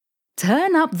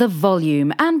Turn up the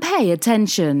volume and pay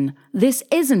attention. This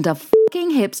isn't a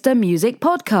fucking hipster music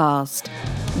podcast.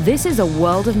 This is a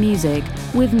world of music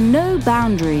with no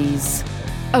boundaries.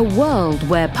 A world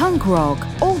where punk rock,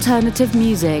 alternative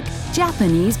music,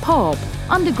 Japanese pop,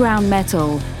 underground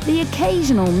metal, the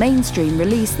occasional mainstream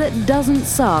release that doesn't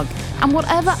suck, and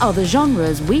whatever other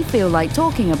genres we feel like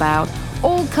talking about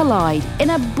all collide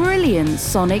in a brilliant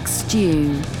sonic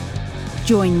stew.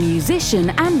 Join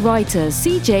musician and writer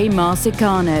CJ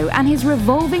Marcicano and his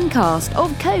revolving cast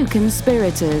of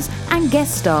co-conspirators and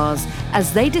guest stars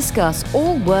as they discuss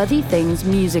all worthy things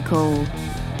musical.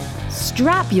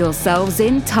 Strap yourselves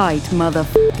in tight,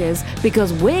 motherfuckers,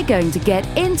 because we're going to get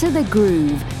into the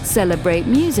groove, celebrate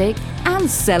music, and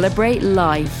celebrate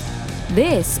life.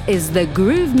 This is the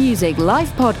Groove Music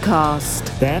Life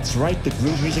Podcast. That's right, the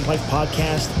Groove Music Life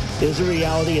Podcast is a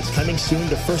reality. It's coming soon.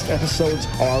 The first episode's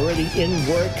already in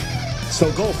work. So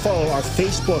go follow our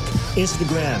Facebook,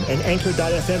 Instagram, and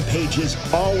Anchor.fm pages,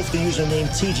 all with the username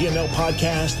TGML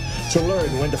Podcast, to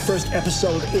learn when the first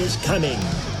episode is coming.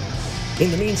 In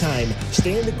the meantime,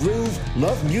 stay in the groove,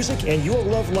 love music, and you'll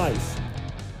love life.